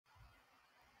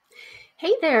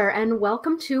Hey there, and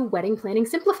welcome to Wedding Planning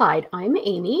Simplified. I'm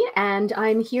Amy, and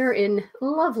I'm here in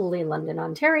lovely London,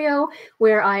 Ontario,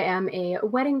 where I am a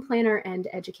wedding planner and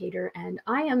educator, and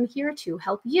I am here to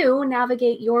help you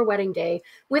navigate your wedding day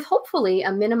with hopefully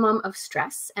a minimum of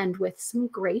stress and with some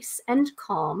grace and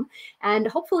calm, and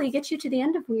hopefully get you to the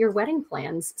end of your wedding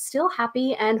plans still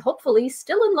happy and hopefully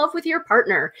still in love with your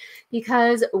partner,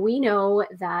 because we know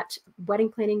that wedding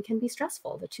planning can be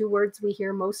stressful. The two words we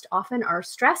hear most often are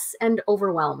stress and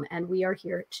overwhelm, and we are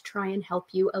here to try and help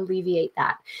you alleviate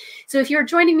that. So if you're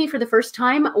joining me for the first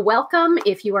time, welcome.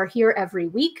 If you are here every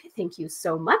week, thank you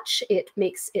so much. It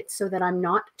makes it so that I'm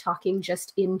not talking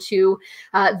just into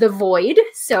the void.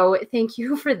 So thank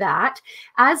you for that.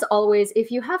 As always, if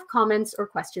you have comments or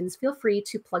questions, feel free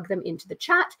to plug them into the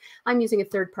chat. I'm using a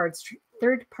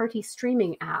third-party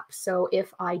streaming app. So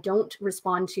if I don't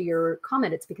respond to your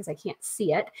comment, it's because I can't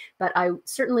see it, but I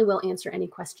certainly will answer any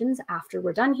questions after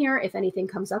we're done here. If anything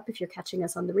comes up, if you're catching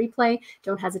us on the replay,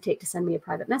 don't hesitate to send me a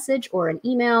private message or an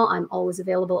email. I'm always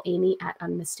available,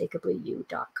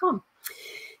 amy@unmistakably.you.com.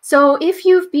 So if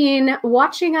you've been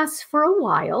watching us for a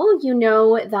while, you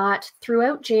know that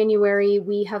throughout January,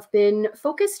 we have been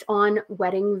focused on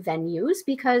wedding venues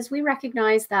because we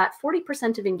recognize that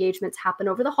 40% of engagements happen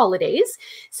over the holidays.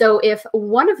 So if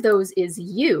one of those is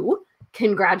you,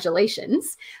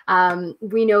 congratulations.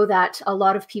 We know that a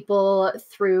lot of people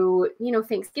through,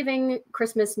 Thanksgiving,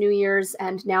 Christmas, New Year's,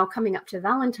 and now coming up to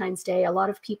Valentine's Day, a lot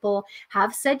of people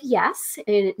have said yes,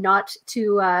 and not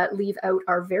to leave out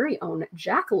our very own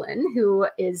Jacqueline, who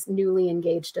is newly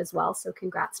engaged as well. So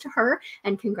congrats to her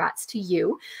and congrats to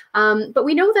you. But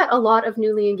we know that a lot of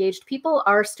newly engaged people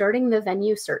are starting the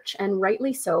venue search, and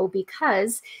rightly so,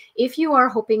 because if you are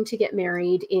hoping to get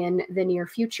married in the near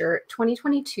future,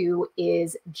 2022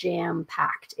 is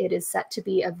jam-packed. It is set to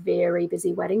be a very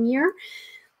busy wedding year.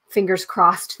 Fingers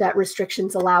crossed that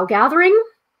restrictions allow gathering,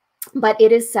 but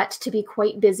it is set to be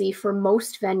quite busy for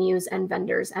most venues and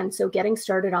vendors. And so getting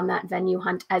started on that venue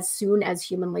hunt as soon as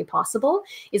humanly possible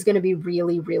is going to be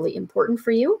really, really important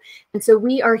for you. And so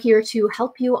we are here to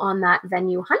help you on that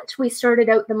venue hunt. We started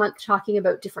out the month talking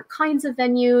about different kinds of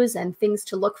venues and things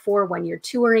to look for when you're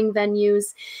touring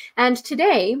venues. And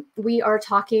today we are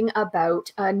talking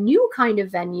about a new kind of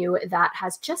venue that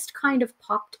has just kind of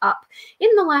popped up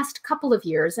in the last couple of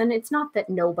years. And it's not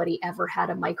that nobody ever had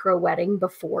a micro wedding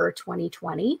before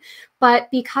 2020,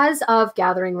 but because of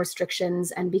gathering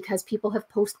restrictions and because people have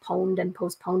postponed and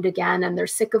postponed again, and they're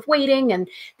sick of waiting, and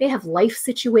they have life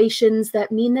situations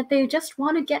that mean that they just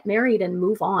want to get married and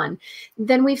move on,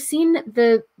 then we've seen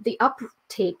the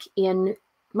uptake in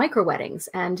micro weddings,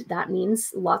 and that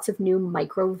means lots of new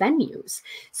micro venues.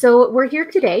 So we're here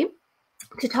today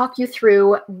to talk you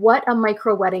through what a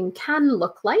micro wedding can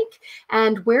look like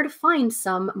and where to find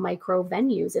some micro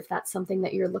venues if that's something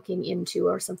that you're looking into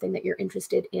or something that you're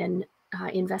interested in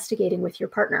investigating with your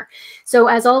partner. So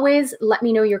as always, let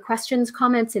me know your questions,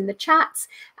 comments in the chats.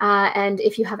 And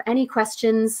if you have any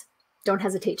questions, don't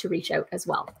hesitate to reach out as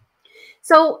well.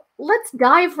 So let's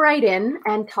dive right in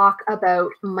and talk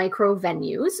about micro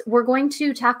venues. We're going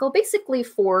to tackle basically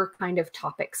 4 kind of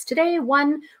topics today.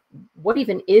 1, what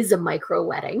even is a micro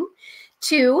wedding?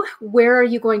 2, where are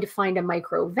you going to find a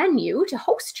micro venue to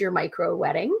host your micro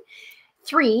wedding?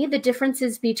 3, the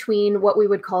differences between what we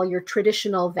would call your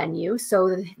traditional venue,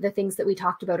 so the things that we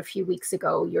talked about a few weeks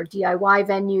ago, your DIY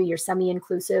venue, your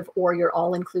semi-inclusive, or your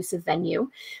all-inclusive venue.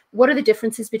 What are the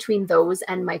differences between those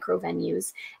and micro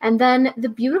venues? And then the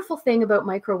beautiful thing about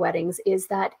micro weddings is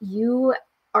that you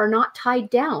are not tied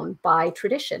down by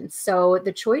tradition. So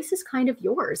the choice is kind of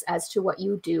yours as to what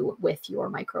you do with your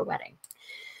micro wedding.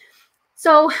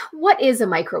 So what is a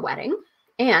micro wedding?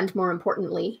 And more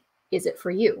importantly, is it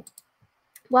for you?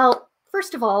 Well,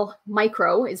 first of all,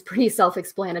 micro is pretty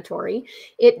self-explanatory.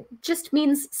 It just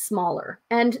means smaller,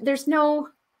 and there's no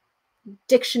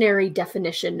dictionary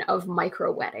definition of micro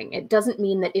wedding. It doesn't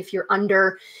mean that if you're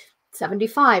under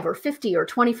 75 or 50 or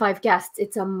 25 guests,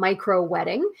 it's a micro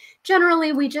wedding.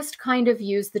 Generally, we just kind of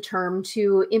use the term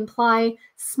to imply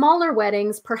smaller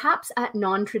weddings, perhaps at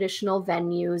non-traditional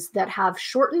venues that have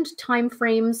shortened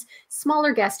timeframes,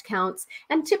 smaller guest counts,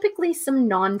 and typically some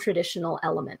non-traditional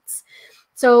elements.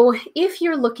 So if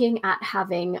you're looking at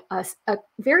having a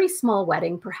very small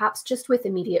wedding, perhaps just with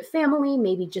immediate family,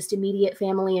 maybe just immediate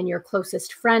family and your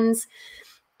closest friends,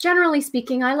 generally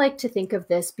speaking, I like to think of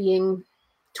this being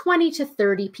 20 to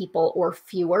 30 people or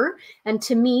fewer. And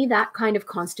to me, that kind of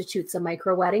constitutes a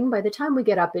micro wedding. By the time we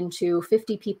get up into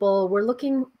 50 people, we're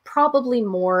looking probably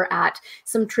more at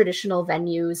some traditional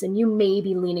venues, and you may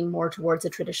be leaning more towards a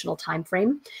traditional time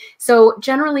frame. So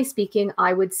generally speaking,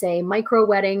 I would say micro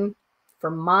wedding,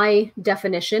 for my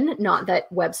definition, not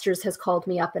that Webster's has called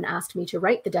me up and asked me to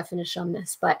write the definition on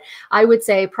this, but I would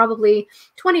say probably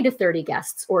 20 to 30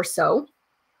 guests or so.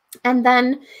 And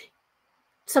then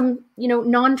some,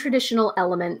 non-traditional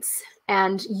elements.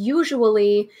 And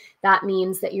usually that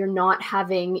means that you're not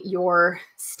having your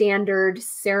standard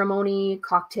ceremony,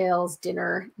 cocktails,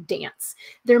 dinner, dance.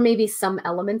 There may be some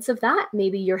elements of that.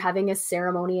 Maybe you're having a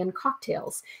ceremony and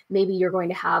cocktails. Maybe you're going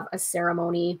to have a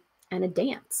ceremony and a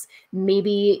dance.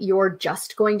 Maybe you're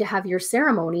just going to have your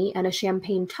ceremony and a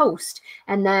champagne toast,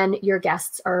 and then your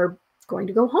guests are going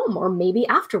to go home, or maybe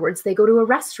afterwards they go to a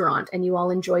restaurant and you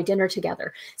all enjoy dinner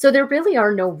together. So there really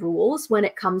are no rules when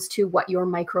it comes to what your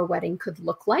micro wedding could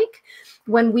look like.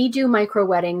 When we do micro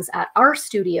weddings at our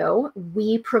studio,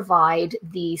 we provide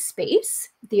the space,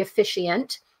 the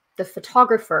officiant, the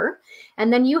photographer,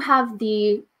 and then you have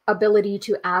the ability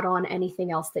to add on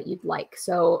anything else that you'd like.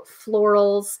 So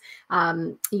florals,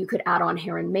 you could add on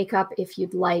hair and makeup if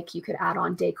you'd like. You could add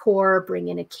on decor, bring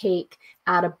in a cake,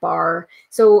 add a bar.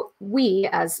 So we,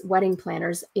 as wedding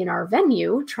planners in our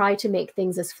venue, try to make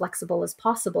things as flexible as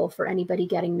possible for anybody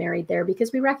getting married there,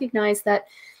 because we recognize that,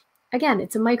 again,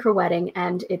 it's a micro wedding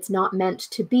and it's not meant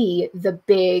to be the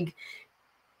big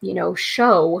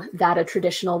show that a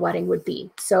traditional wedding would be.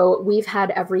 So we've had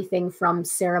everything from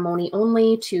ceremony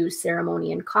only to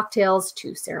ceremony and cocktails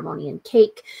to ceremony and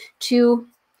cake to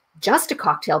just a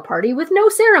cocktail party with no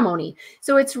ceremony.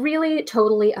 So it's really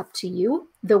totally up to you,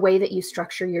 the way that you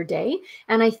structure your day.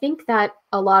 And I think that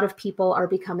a lot of people are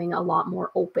becoming a lot more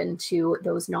open to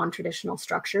those non-traditional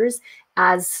structures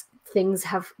as things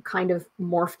have kind of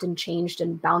morphed and changed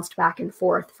and bounced back and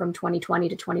forth from 2020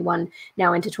 to 21,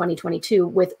 now into 2022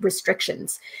 with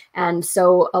restrictions. And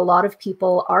so a lot of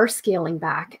people are scaling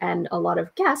back, and a lot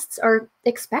of guests are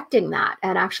expecting that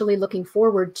and actually looking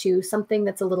forward to something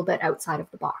that's a little bit outside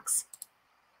of the box.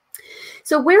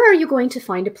 So where are you going to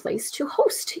find a place to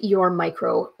host your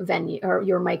micro venue or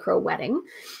your micro wedding?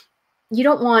 You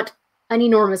don't want an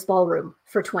enormous ballroom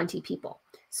for 20 people.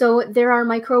 So there are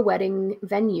micro wedding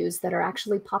venues that are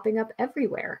actually popping up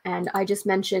everywhere. And I just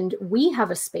mentioned we have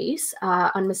a space,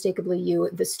 Unmistakably You,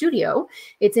 the studio.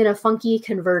 It's in a funky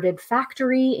converted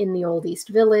factory in the Old East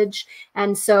Village.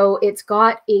 And so it's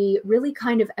got a really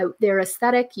kind of out there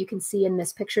aesthetic. You can see in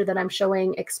this picture that I'm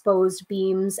showing exposed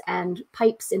beams and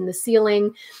pipes in the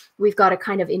ceiling. We've got a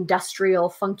kind of industrial,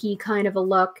 funky kind of a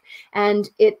look, and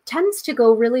it tends to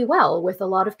go really well with a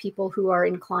lot of people who are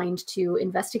inclined to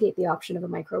investigate the option of a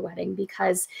micro wedding,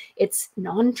 because it's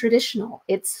non-traditional,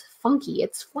 it's funky,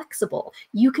 it's flexible.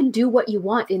 You can do what you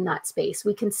want in that space.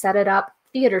 We can set it up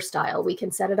theater style, we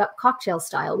can set it up cocktail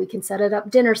style, we can set it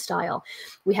up dinner style.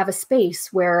 We have a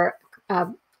space where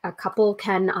a couple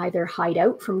can either hide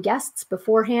out from guests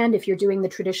beforehand. If you're doing the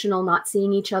traditional not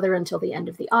seeing each other until the end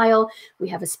of the aisle, we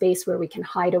have a space where we can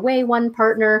hide away one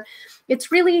partner.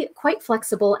 It's really quite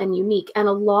flexible and unique. And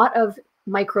a lot of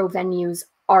micro venues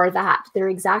are that. They're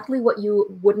exactly what you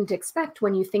wouldn't expect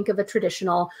when you think of a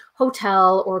traditional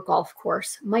hotel or golf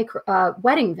course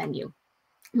wedding venue.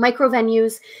 Micro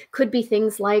venues could be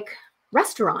things like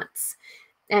restaurants.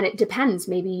 And it depends.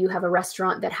 Maybe you have a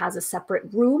restaurant that has a separate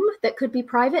room that could be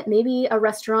private. Maybe a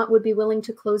restaurant would be willing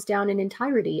to close down in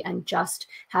entirety and just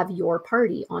have your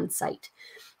party on site.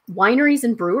 Wineries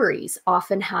and breweries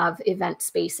often have event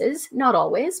spaces, not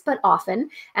always, but often.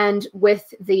 And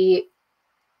with the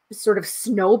sort of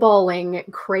snowballing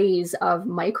craze of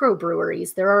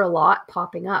microbreweries, there are a lot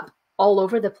popping up all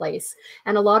over the place.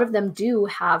 And a lot of them do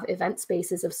have event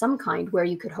spaces of some kind where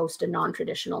you could host a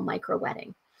non-traditional micro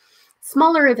wedding.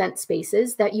 Smaller event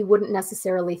spaces that you wouldn't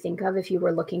necessarily think of if you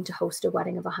were looking to host a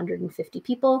wedding of 150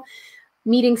 people,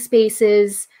 meeting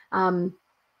spaces,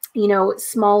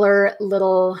 smaller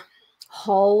little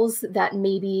halls that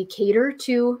maybe cater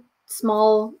to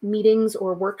small meetings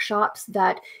or workshops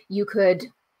that you could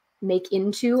make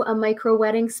into a micro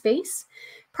wedding space.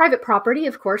 Private property,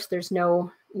 of course, there's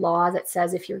no law that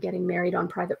says if you're getting married on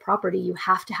private property, you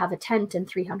have to have a tent and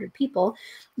 300 people.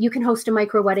 You can host a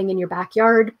micro wedding in your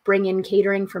backyard, bring in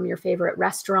catering from your favorite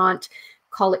restaurant,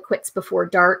 call it quits before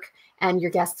dark, and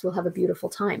your guests will have a beautiful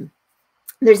time.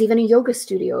 There's even a yoga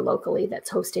studio locally that's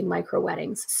hosting micro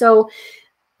weddings. So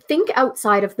think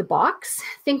outside of the box.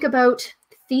 Think about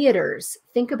theaters.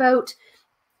 Think about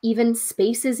even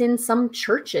spaces in some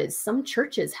churches. Some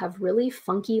churches have really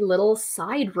funky little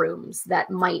side rooms that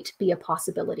might be a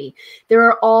possibility. There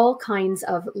are all kinds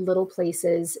of little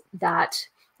places that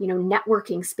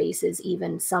networking spaces.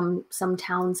 Even some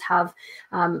towns have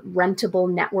rentable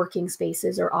networking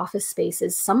spaces or office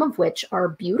spaces, some of which are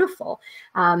beautiful.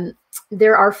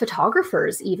 There are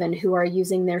photographers even who are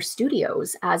using their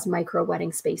studios as micro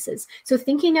wedding spaces. So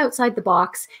thinking outside the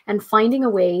box and finding a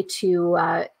way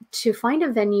to find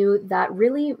a venue that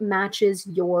really matches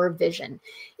your vision.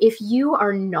 If you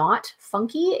are not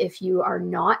funky, if you are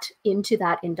not into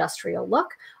that industrial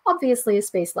look, obviously a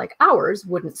space like ours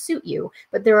wouldn't suit you,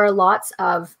 but there are lots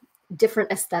of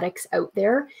different aesthetics out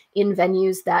there in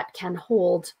venues that can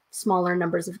hold smaller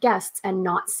numbers of guests and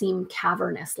not seem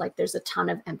cavernous, like there's a ton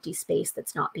of empty space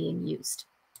that's not being used.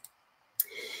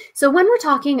 So when we're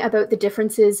talking about the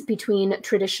differences between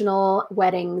traditional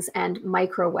weddings and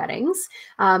micro weddings,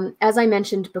 as I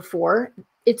mentioned before,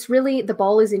 it's really, the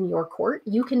ball is in your court.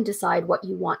 You can decide what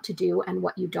you want to do and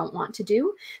what you don't want to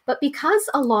do. But because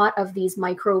a lot of these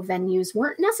micro venues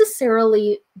weren't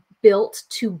necessarily built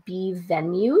to be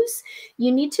venues,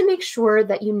 you need to make sure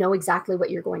that you know exactly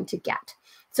what you're going to get.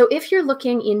 So if you're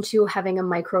looking into having a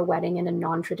micro wedding in a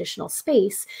non-traditional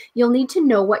space, you'll need to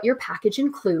know what your package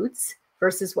includes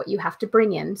versus what you have to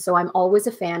bring in. So I'm always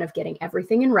a fan of getting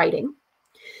everything in writing,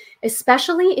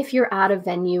 especially if you're at a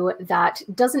venue that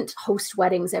doesn't host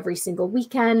weddings every single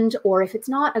weekend, or if it's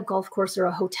not a golf course or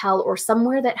a hotel or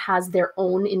somewhere that has their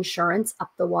own insurance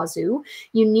up the wazoo.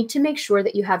 You need to make sure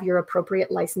that you have your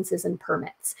appropriate licenses and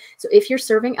permits. So if you're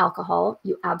serving alcohol,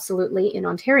 you absolutely, in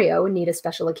Ontario, need a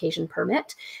special occasion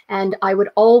permit. And I would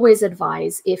always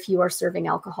advise, if you are serving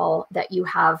alcohol, that you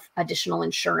have additional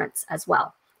insurance as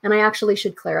well. And I actually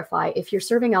should clarify, if you're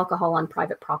serving alcohol on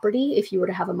private property, if you were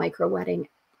to have a micro wedding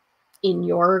in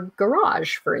your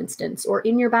garage, for instance, or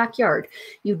in your backyard,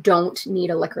 you don't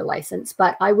need a liquor license.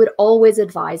 But I would always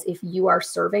advise, if you are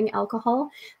serving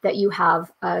alcohol, that you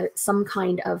have some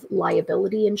kind of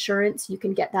liability insurance. You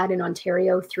can get that in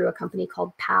Ontario through a company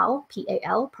called PAL,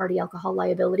 P-A-L, Party Alcohol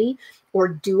Liability,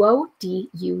 or DUO,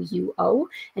 D-U-U-O.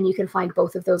 And you can find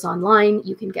both of those online.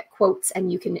 You can get quotes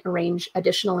and you can arrange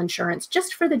additional insurance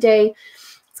just for the day.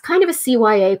 Kind of a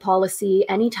CYA policy.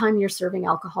 Anytime you're serving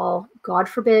alcohol, God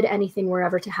forbid anything were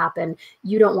ever to happen,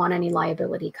 you don't want any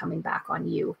liability coming back on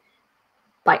you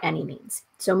by any means.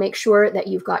 So make sure that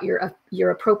you've got your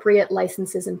appropriate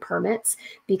licenses and permits,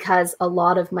 because a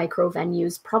lot of micro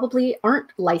venues probably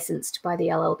aren't licensed by the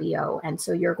LLBO. And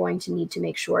so you're going to need to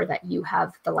make sure that you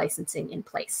have the licensing in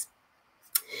place.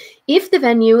 If the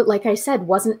venue, like I said,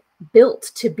 wasn't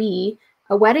built to be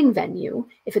a wedding venue,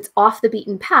 if it's off the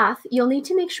beaten path, you'll need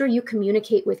to make sure you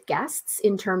communicate with guests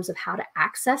in terms of how to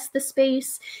access the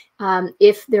space.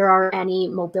 If there are any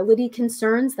mobility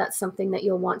concerns, that's something that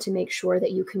you'll want to make sure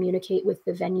that you communicate with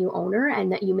the venue owner,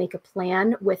 and that you make a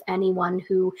plan with anyone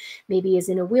who maybe is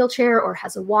in a wheelchair or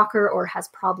has a walker or has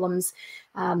problems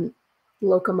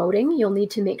locomoting. You'll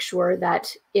need to make sure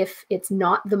that if it's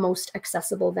not the most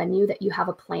accessible venue, that you have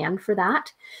a plan for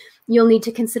that. You'll need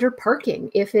to consider parking.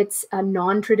 If it's a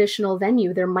non-traditional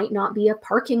venue, there might not be a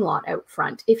parking lot out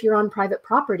front. If you're on private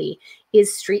property,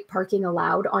 is street parking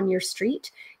allowed on your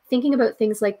street? Thinking about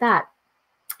things like that.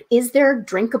 Is there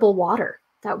drinkable water?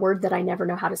 That word that I never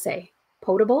know how to say.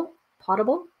 Potable?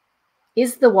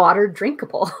 Is the water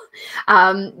drinkable?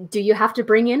 Do you have to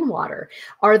bring in water?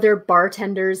 Are there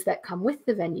bartenders that come with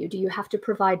the venue? Do you have to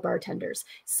provide bartenders?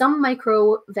 Some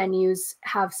micro venues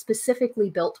have specifically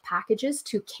built packages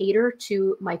to cater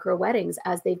to micro weddings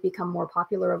as they've become more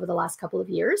popular over the last couple of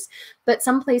years, but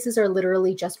some places are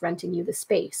literally just renting you the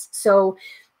space. So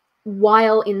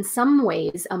while in some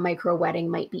ways a micro wedding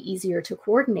might be easier to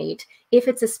coordinate, if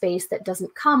it's a space that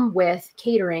doesn't come with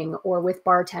catering or with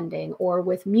bartending or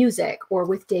with music or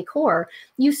with decor,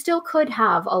 you still could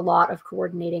have a lot of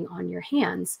coordinating on your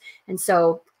hands. And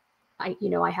so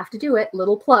I have to do it.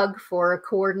 Little plug for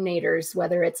coordinators,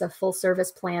 whether it's a full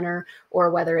service planner or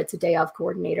whether it's a day of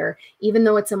coordinator. Even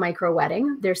though it's a micro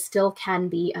wedding, there still can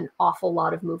be an awful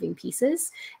lot of moving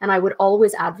pieces. And I would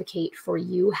always advocate for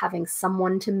you having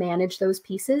someone to manage those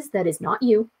pieces that is not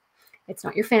you. It's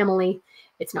not your family.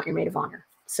 It's not your maid of honor.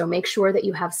 So make sure that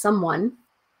you have someone,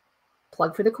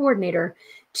 plug for the coordinator,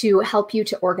 to help you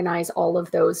to organize all of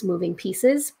those moving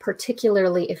pieces,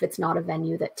 particularly if it's not a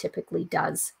venue that typically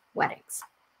does weddings.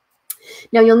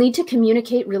 Now, you'll need to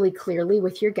communicate really clearly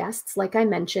with your guests, like I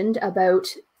mentioned, about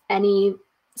any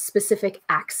specific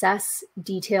access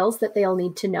details that they'll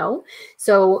need to know.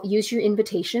 So use your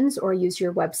invitations or use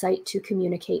your website to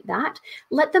communicate that.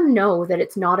 Let them know that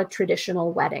it's not a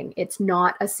traditional wedding. It's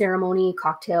not a ceremony,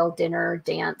 cocktail, dinner,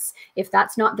 dance. If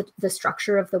that's not the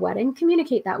structure of the wedding,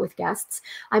 communicate that with guests.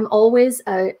 I'm always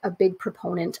a big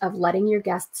proponent of letting your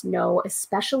guests know,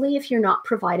 especially if you're not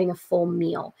providing a full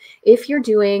meal. If you're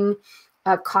doing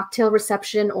a cocktail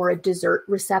reception or a dessert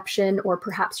reception, or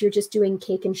perhaps you're just doing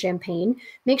cake and champagne,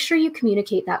 make sure you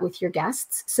communicate that with your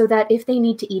guests so that if they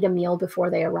need to eat a meal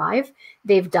before they arrive,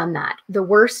 they've done that. The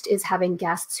worst is having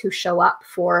guests who show up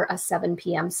for a 7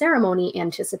 p.m. ceremony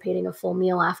anticipating a full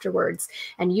meal afterwards.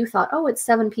 And you thought, oh, it's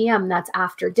 7 p.m., that's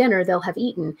after dinner, they'll have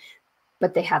eaten,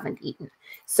 but they haven't eaten.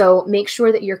 So make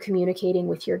sure that you're communicating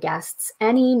with your guests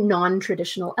any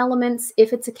non-traditional elements.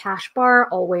 If it's a cash bar,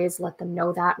 always let them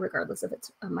know that, regardless if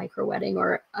it's a micro wedding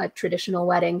or a traditional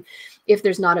wedding. If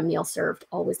there's not a meal served,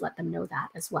 always let them know that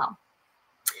as well.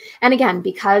 And again,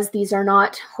 because these are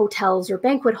not hotels or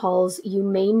banquet halls, you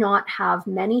may not have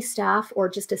many staff or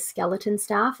just a skeleton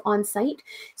staff on site.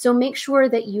 So make sure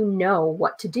that you know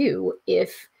what to do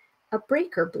if a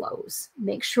breaker blows.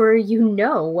 Make sure you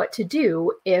know what to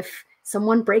do if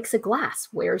someone breaks a glass.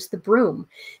 Where's the broom?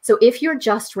 So if you're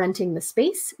just renting the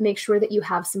space, make sure that you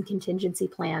have some contingency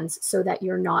plans so that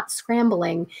you're not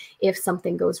scrambling if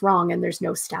something goes wrong and there's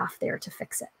no staff there to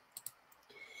fix it.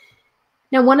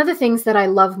 Now, one of the things that I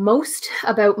love most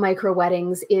about micro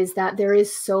weddings is that there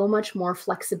is so much more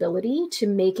flexibility to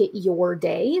make it your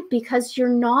day, because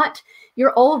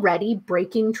you're already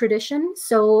breaking tradition.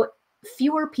 So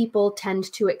fewer people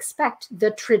tend to expect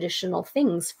the traditional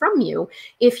things from you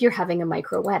if you're having a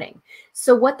micro wedding.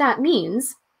 So what that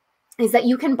means is that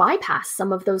you can bypass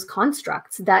some of those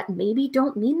constructs that maybe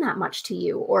don't mean that much to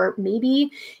you, or maybe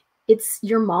it's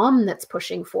your mom that's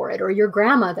pushing for it or your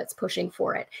grandma that's pushing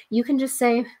for it. You can just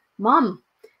say, Mom,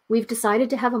 we've decided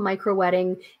to have a micro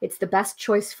wedding. It's the best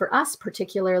choice for us,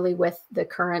 particularly with the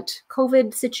current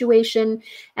COVID situation.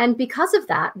 And because of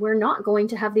that, we're not going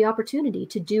to have the opportunity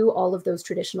to do all of those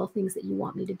traditional things that you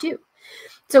want me to do.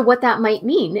 So what that might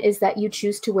mean is that you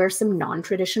choose to wear some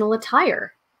non-traditional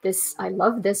attire. I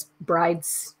love this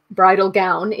bridal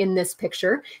gown in this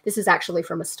picture. This is actually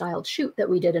from a styled shoot that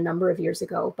we did a number of years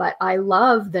ago, but I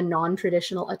love the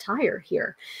non-traditional attire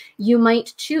here. You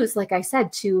might choose, like I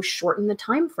said, to shorten the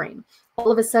time frame. All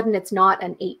of a sudden, it's not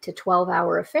an 8 to 12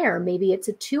 hour affair. Maybe it's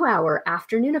a 2-hour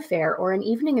afternoon affair or an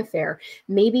evening affair.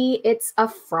 Maybe it's a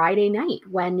Friday night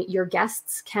when your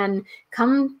guests can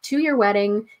come to your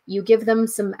wedding, you give them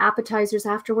some appetizers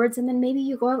afterwards, and then maybe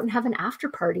you go out and have an after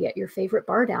party at your favorite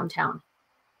bar downtown,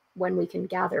 when we can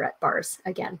gather at bars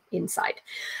again inside.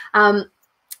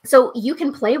 So you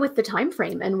can play with the time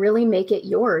frame and really make it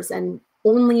yours and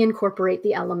only incorporate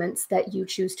the elements that you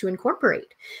choose to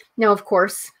incorporate. Now, of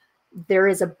course, there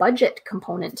is a budget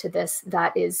component to this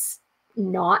that is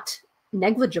not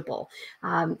negligible.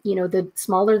 The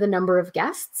smaller the number of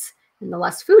guests and the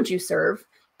less food you serve,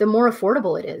 the more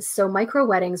affordable it is. So micro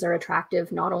weddings are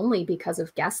attractive not only because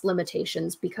of guest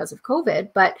limitations because of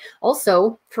COVID, but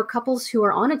also for couples who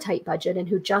are on a tight budget and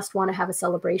who just want to have a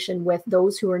celebration with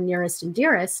those who are nearest and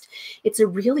dearest. It's a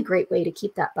really great way to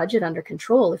keep that budget under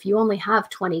control. If you only have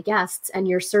 20 guests and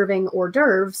you're serving hors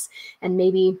d'oeuvres, and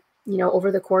maybe,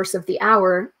 over the course of the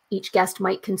hour, each guest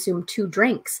might consume 2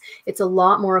 drinks. It's a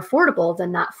lot more affordable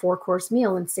than that 4-course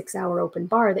meal and 6-hour open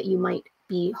bar that you might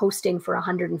be hosting for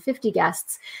 150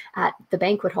 guests at the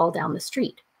banquet hall down the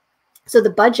street. So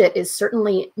the budget is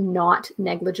certainly not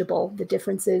negligible. The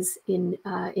differences in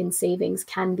savings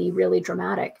can be really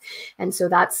dramatic. And so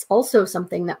that's also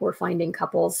something that we're finding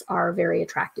couples are very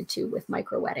attracted to with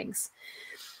micro weddings.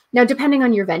 Now, depending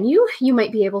on your venue, you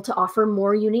might be able to offer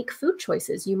more unique food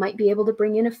choices. You might be able to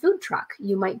bring in a food truck.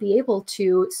 You might be able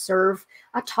to serve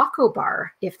a taco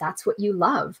bar if that's what you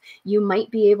love. You might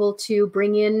be able to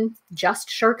bring in just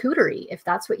charcuterie if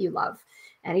that's what you love.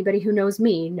 Anybody who knows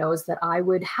me knows that I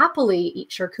would happily eat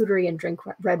charcuterie and drink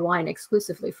red wine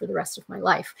exclusively for the rest of my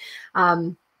life.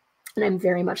 And I'm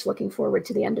very much looking forward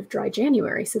to the end of dry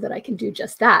January so that I can do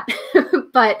just that.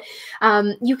 But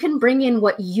you can bring in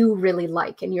what you really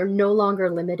like, and you're no longer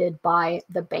limited by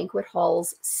the banquet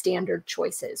hall's standard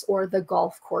choices or the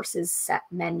golf course's set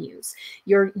menus.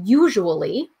 You're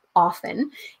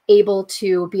often able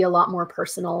to be a lot more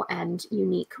personal and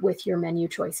unique with your menu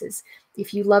choices.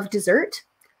 If you love dessert,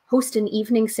 host an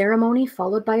evening ceremony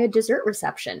followed by a dessert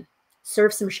reception.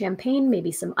 Serve some champagne,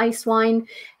 maybe some ice wine,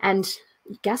 and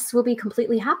guests will be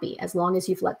completely happy as long as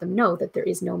you've let them know that there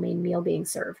is no main meal being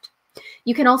served.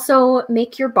 You can also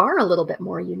make your bar a little bit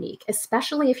more unique,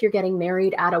 especially if you're getting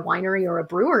married at a winery or a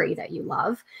brewery that you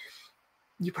love.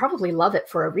 you probably love it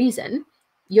for a reason.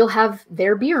 You'll have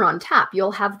their beer on tap.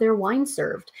 You'll have their wine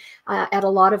served. At a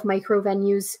lot of micro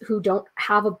venues who don't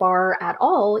have a bar at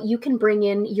all, you can bring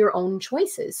in your own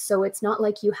choices. So it's not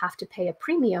like you have to pay a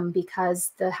premium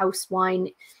because the house wine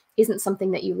isn't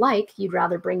something that you like. You'd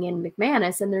rather bring in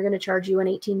McManus and they're going to charge you an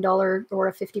 $18 or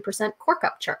a 50%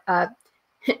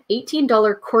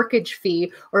 $18 corkage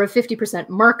fee or a 50%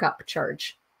 markup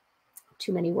charge.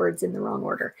 Too many words in the wrong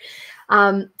order.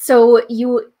 So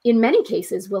you, in many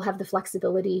cases, will have the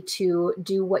flexibility to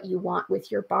do what you want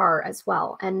with your bar as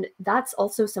well. And that's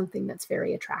also something that's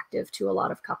very attractive to a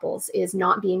lot of couples, is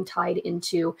not being tied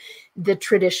into the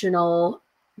traditional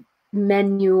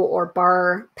menu or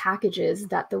bar packages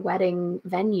that the wedding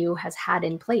venue has had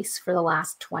in place for the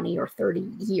last 20 or 30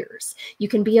 years. You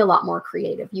can be a lot more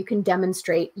creative. You can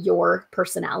demonstrate your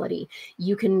personality.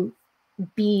 You can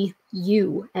be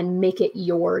you and make it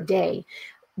your day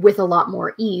with a lot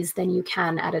more ease than you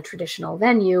can at a traditional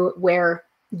venue where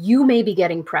you may be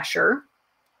getting pressure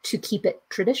to keep it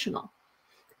traditional.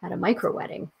 At a micro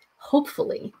wedding,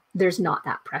 hopefully there's not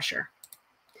that pressure.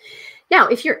 Now,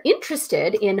 if you're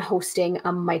interested in hosting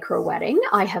a micro wedding,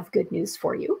 I have good news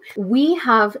for you. We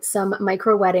have some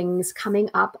micro weddings coming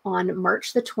up on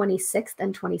March the 26th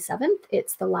and 27th.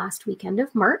 It's the last weekend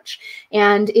of March.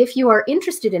 And if you are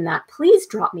interested in that, please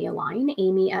drop me a line,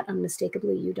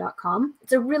 amy@unmistakably.you.com.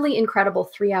 It's a really incredible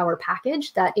 3-hour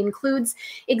package that includes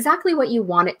exactly what you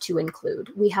want it to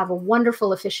include. We have a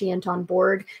wonderful officiant on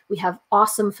board. We have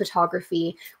awesome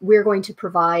photography. We're going to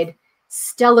provide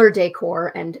stellar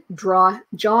decor and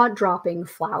jaw-dropping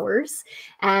flowers.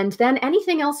 And then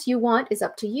anything else you want is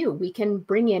up to you. We can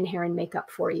bring in hair and makeup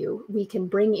for you. We can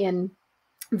bring in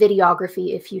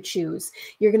videography if you choose.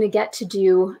 You're going to get to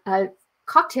do a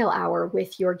cocktail hour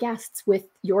with your guests with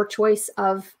your choice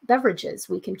of beverages.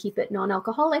 We can keep it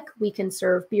non-alcoholic. We can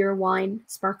serve beer, wine,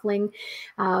 sparkling.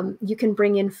 You can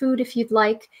bring in food if you'd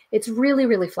like. It's really,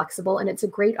 really flexible, and it's a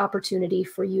great opportunity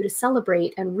for you to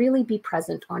celebrate and really be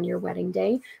present on your wedding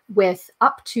day with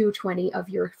up to 20 of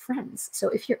your friends. So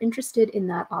if you're interested in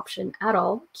that option at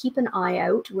all, keep an eye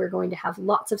out. We're going to have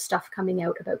lots of stuff coming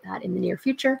out about that in the near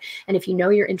future. And if you know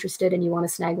you're interested and you want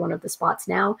to snag one of the spots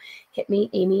now, hit me,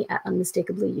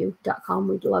 amy@unmistakably.you.com.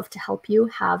 We'd love to help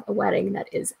you have a wedding that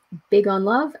is big on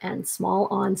love and small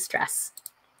on stress.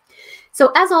 So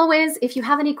as always, if you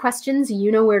have any questions,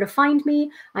 you know where to find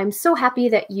me. I'm so happy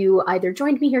that you either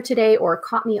joined me here today or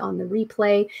caught me on the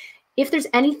replay. If there's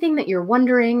anything that you're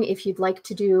wondering, if you'd like us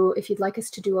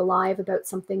to do a live about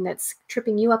something that's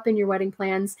tripping you up in your wedding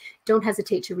plans, don't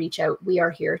hesitate to reach out. We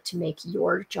are here to make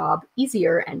your job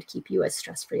easier and keep you as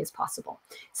stress-free as possible.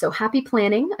 So happy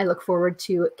planning. I look forward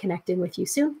to connecting with you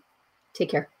soon. Take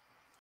care.